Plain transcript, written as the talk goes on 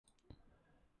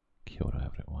Kia ora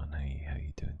everyone, hey, how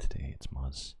you doing today? It's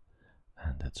Muzz,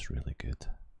 and it's really good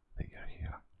that you're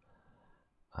here.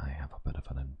 I have a bit of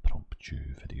an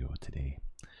impromptu video today.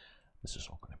 This is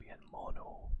all going to be in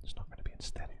mono, it's not going to be in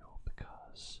stereo,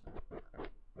 because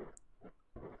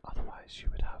otherwise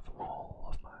you would have all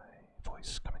of my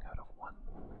voice coming out of one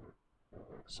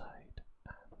side,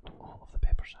 and all of the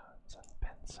paper sounds and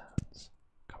pen sounds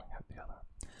coming out the other.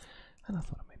 And I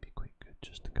thought it might be quite good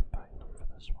just to combine them for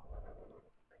this one.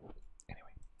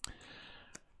 Anyway,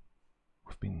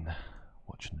 we've been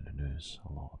watching the news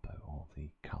a lot about all the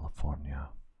California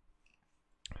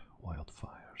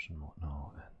wildfires and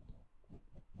whatnot,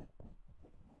 and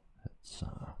it's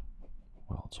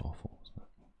well, it's awful, isn't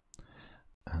it?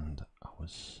 And I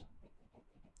was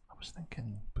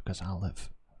thinking, because I live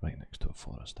right next to a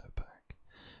forest out back,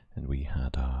 and we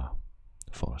had a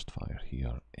forest fire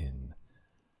here in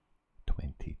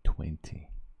 2020.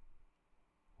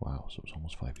 Wow, so it was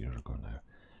almost 5 years ago now.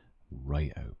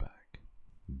 Right out back,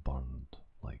 burned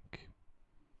like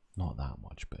not that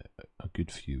much, but a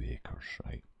good few acres,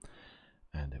 right?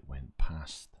 And it went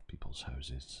past people's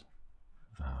houses.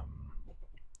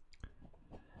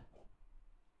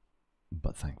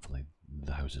 But thankfully,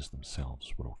 the houses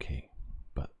themselves were okay,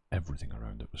 but everything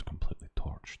around it was completely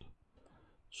torched.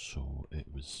 So it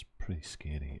was pretty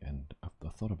scary, and I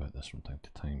thought about this from time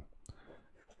to time.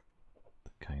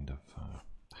 The kind of,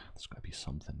 there's got to be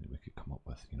something that we could come up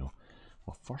with, you know.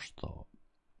 Well, first thought,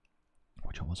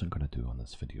 which I wasn't going to do on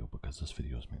this video because this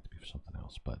video is meant to be for something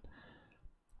else, but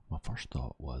my first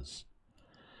thought was,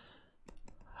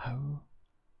 how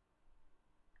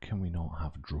can we not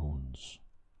have drones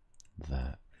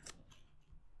that,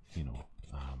 you know,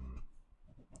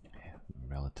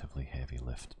 relatively heavy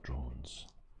lift drones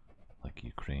like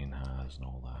Ukraine has and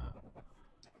all that?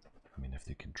 I mean, if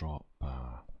they can drop,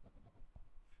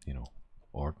 you know,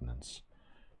 ordnance,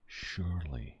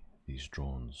 surely these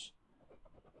drones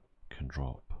can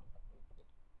drop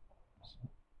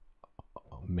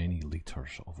many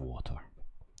liters of water,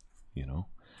 you know?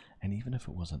 And even if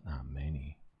it wasn't that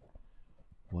many,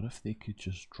 what if they could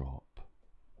just drop,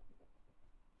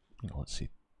 you know, let's say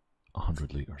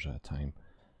 100 liters at a time,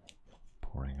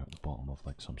 pouring out the bottom of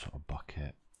like some sort of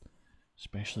bucket,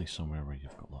 especially somewhere where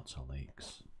you've got lots of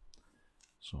lakes.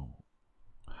 So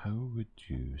how would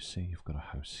you say you've got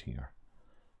a house here,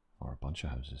 or a bunch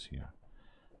of houses here,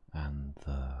 and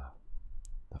the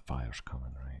fire's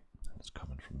coming, right? And it's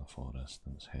coming from the forest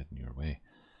and it's heading your way.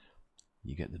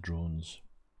 You get the drones,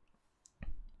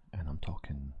 and I'm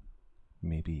talking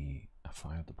maybe a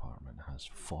fire department has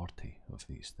 40 of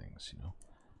these things, you know,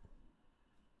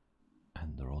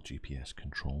 and they're all GPS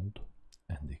controlled,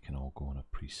 and they can all go on a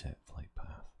preset flight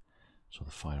path. So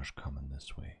the fire's coming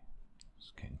this way,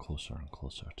 it's getting closer and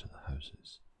closer to the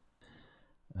houses,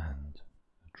 and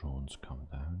the drones come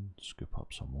down, scoop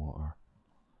up some water,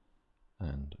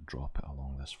 and drop it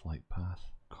along this flight path,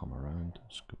 come around,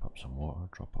 scoop up some water,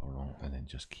 drop it along, and then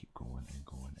just keep going and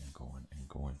going and going and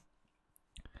going.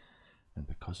 And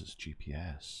because it's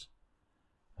GPS,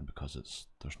 and because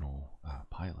there's no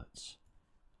pilots,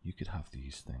 you could have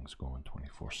these things going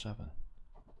 24/7,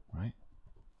 right?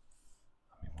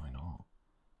 I mean, why not?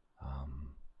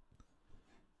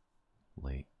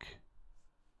 Lake,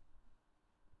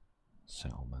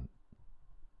 settlement,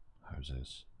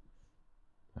 houses,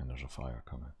 and there's a fire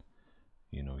coming.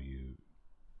 You know,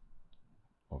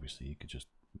 obviously you could just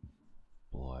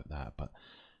blow out that, but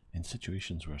in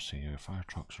situations where, say, your fire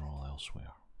trucks are all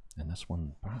elsewhere, and this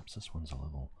one, perhaps this one's a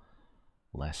little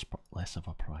less of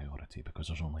a priority because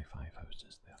there's only 5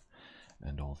 houses there,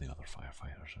 and all the other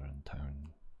firefighters are in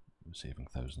town saving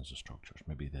thousands of structures.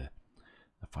 Maybe the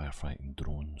firefighting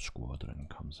drone squadron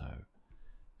comes out,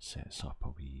 sets up a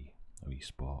wee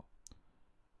spot,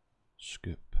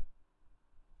 scoop,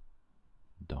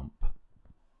 dump,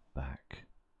 back,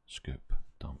 scoop,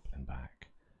 dump, and back,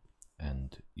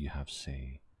 and you have,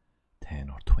 say, 10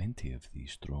 or 20 of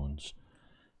these drones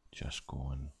just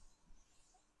going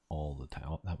all the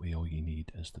time. That way all you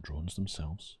need is the drones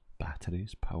themselves,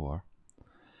 batteries, power,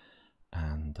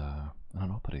 and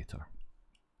an operator,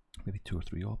 maybe 2 or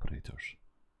 3 operators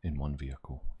in one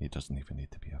vehicle. It doesn't even need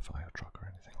to be a fire truck or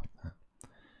anything like that,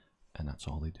 and that's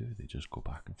all they do. They just go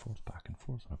back and forth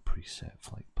on a preset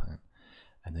flight plan,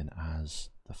 and then as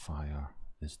the fire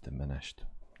is diminished,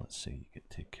 let's say you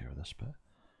take care of this bit,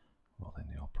 well, then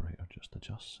the operator just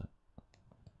adjusts it,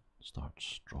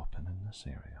 starts dropping in this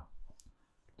area,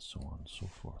 so on and so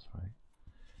forth, right?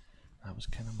 That was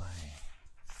kind of my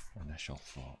initial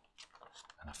thought,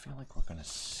 and I feel like we're going to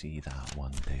see that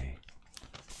one day,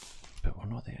 but we're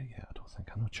not there yet, I don't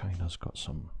think. I know China's got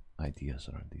some ideas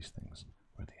around these things,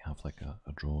 where they have like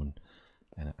a drone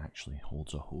actually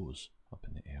holds a hose up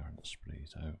in the air and it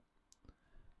sprays out.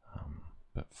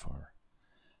 But for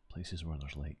places where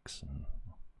there's lakes and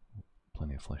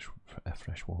plenty of fresh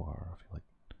water, if you like,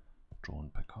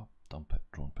 drone pick up, dump it,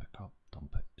 drone pick up,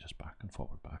 dump it, just back and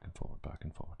forward, back and forward, back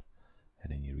and forward.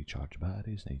 And then you recharge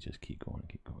batteries and you just keep going,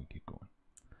 keep going, keep going.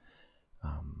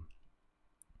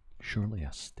 Surely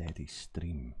a steady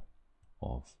stream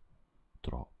of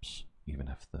drops, even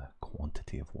if the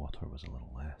quantity of water was a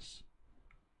little less,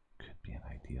 could be an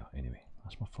idea. Anyway,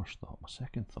 that's my first thought. My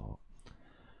second thought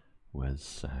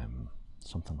was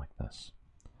something like this.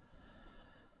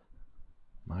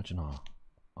 Imagine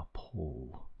a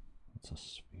pole. It's a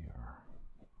sphere.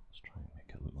 Let's try and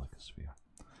make it look like a sphere.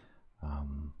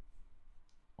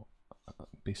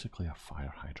 Basically a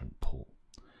fire hydrant pole.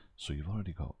 So you've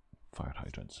already got fire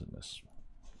hydrants in this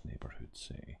neighborhood,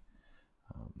 say.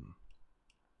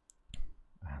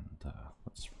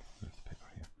 Let's move the paper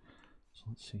here. So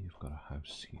let's say you've got a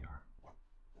house here.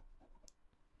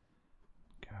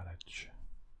 Garage.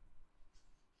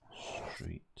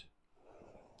 Street.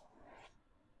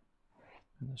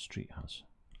 And the street has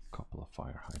a couple of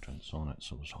fire hydrants on it,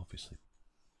 so there's obviously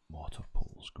water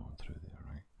poles going through there,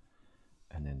 right?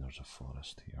 And then there's a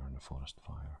forest here and a forest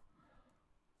fire.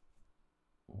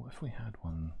 What if we had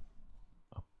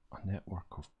a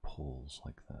network of poles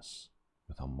like this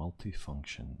with a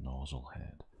multi-function nozzle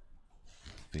head,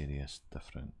 various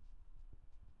different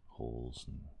holes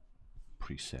and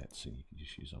presets, so you could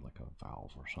just use like a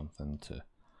valve or something to,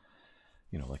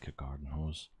 you know, like a garden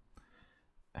hose,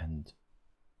 and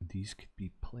these could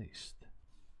be placed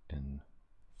in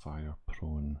fire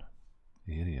prone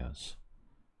areas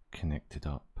connected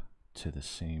up to the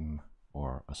same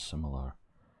or a similar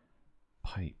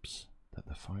pipes that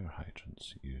the fire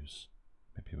hydrants use,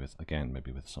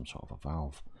 maybe with some sort of a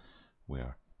valve,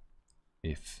 where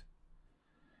if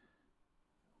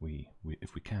we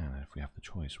have the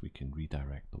choice, we can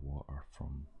redirect the water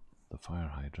from the fire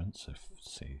hydrants if,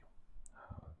 say,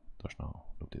 there's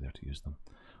nobody there to use them,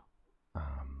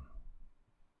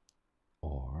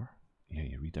 or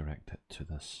you redirect it to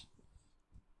this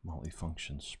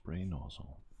multifunction spray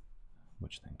nozzle,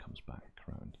 which then comes back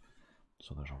around.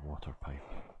 So there's a water pipe,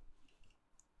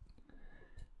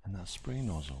 and that spray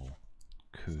nozzle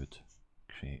could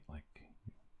create like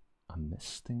a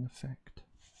misting effect,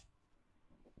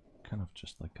 kind of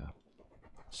just like a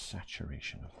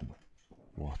saturation of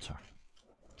water.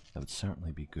 That would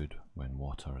certainly be good when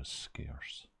water is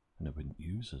scarce and it wouldn't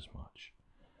use as much,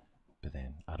 but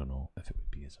then I don't know if it would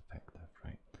be as effective,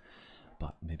 right?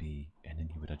 But maybe, and then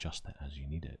you would adjust it as you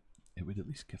need it. It would at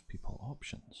least give people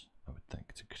options, I would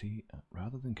think, to create,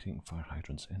 rather than creating fire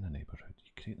hydrants in a neighbourhood,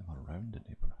 you create them around a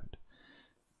neighbourhood,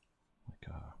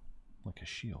 like a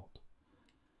shield.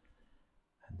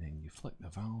 And then you flick the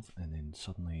valve, and then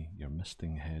suddenly your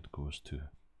misting head goes to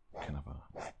kind of a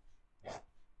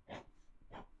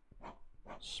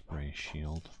spray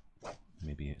shield.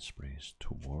 Maybe it sprays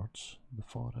towards the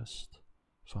forest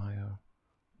fire,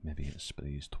 maybe it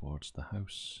sprays towards the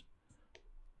house.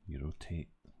 You rotate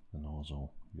the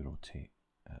nozzle, you rotate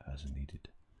it as needed,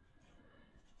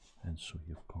 and so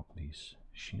you've got these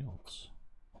shields.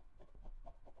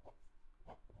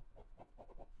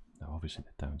 Now obviously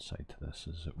the downside to this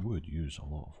is it would use a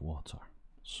lot of water,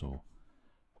 so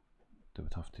there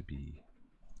would have to be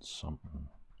something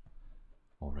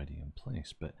already in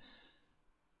place, but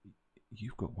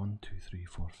you've got 1, 2, 3,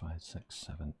 4, 5, 6,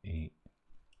 7, 8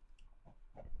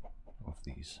 of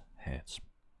these heads.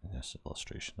 In this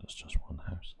illustration it's just one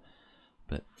house,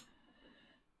 but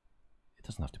it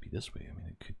doesn't have to be this way. I mean,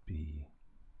 it could be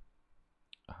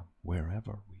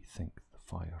wherever we think the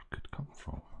fire could come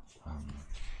from.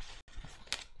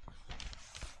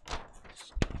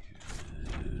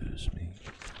 Excuse me.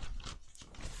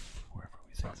 Wherever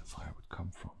we think the fire would come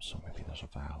from. So maybe there's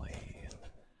a valley and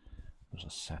there's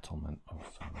a settlement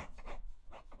of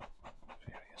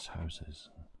various houses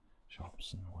and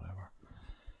shops and whatever.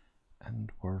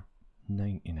 And we're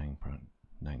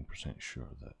 99.9%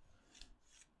 sure that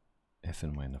if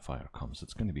and when the fire comes,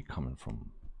 it's going to be coming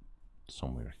from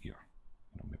somewhere here.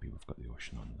 You know, maybe we've got the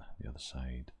ocean on the other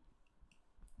side,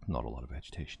 not a lot of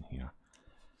vegetation here.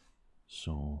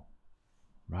 So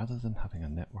rather than having a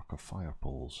network of fire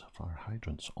poles, fire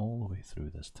hydrants all the way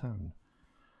through this town,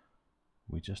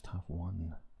 we just have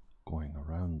one going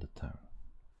around the town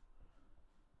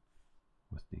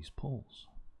with these poles.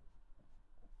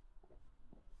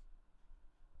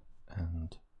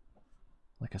 And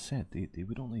like I said, they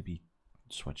would only be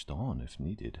switched on if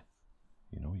needed.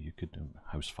 You know, you could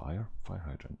house fire, fire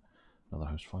hydrant, another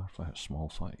house fire, small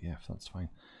fire, yeah, that's fine.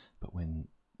 But when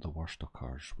the worst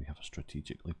occurs, we have a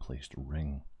strategically placed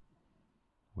ring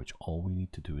which all we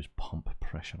need to do is pump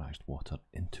pressurized water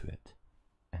into it,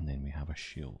 and then we have a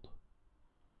shield.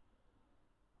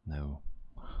 Now,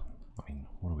 I mean,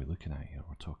 what are we looking at here?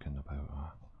 We're talking about,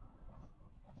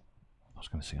 I was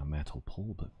going to say a metal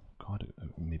pole, but God,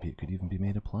 maybe it could even be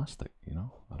made of plastic, you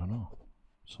know? I don't know.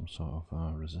 Some sort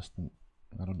of resistant,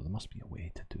 I don't know, there must be a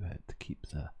way to do it to keep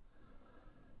the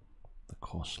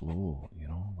cost low, you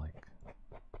know, like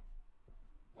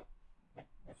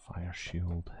fire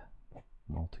shield,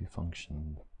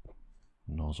 multifunction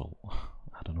nozzle.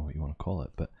 I don't know what you want to call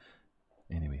it, but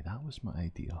anyway, that was my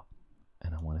idea,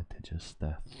 and I wanted to just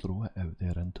throw it out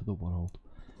there into the world.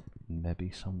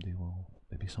 Maybe somebody will,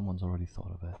 maybe someone's already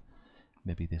thought of it.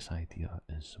 Maybe this idea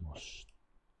is the most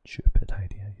stupid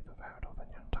idea you've ever heard of in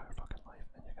your entire fucking life,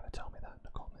 and you're going to tell me that in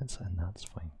the comments, and that's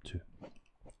fine too,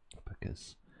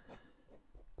 because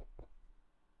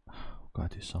we've got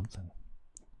to do something,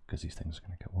 because these things are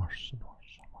going to get worse and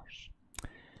worse and worse.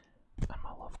 And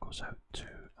my love goes out to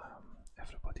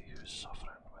everybody who's suffering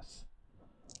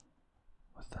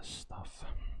with this stuff.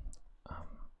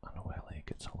 I know LA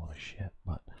gets a lot of shit,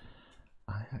 but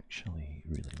I actually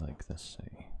really like this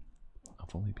city.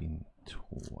 I've only been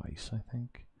twice, I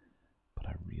think, but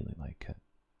I really like it,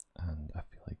 and I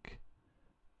feel like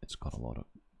it's got a lot of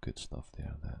good stuff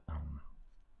there that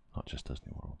not just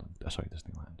Disney World and sorry,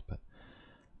 Disneyland, but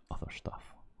other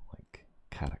stuff like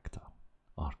character,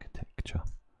 architecture,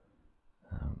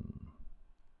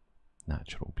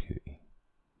 natural beauty,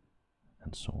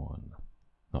 and so on.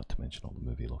 Not to mention all the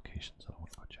movie locations that I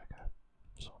want to go check out.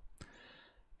 So,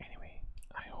 anyway,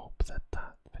 I hope that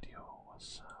video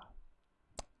was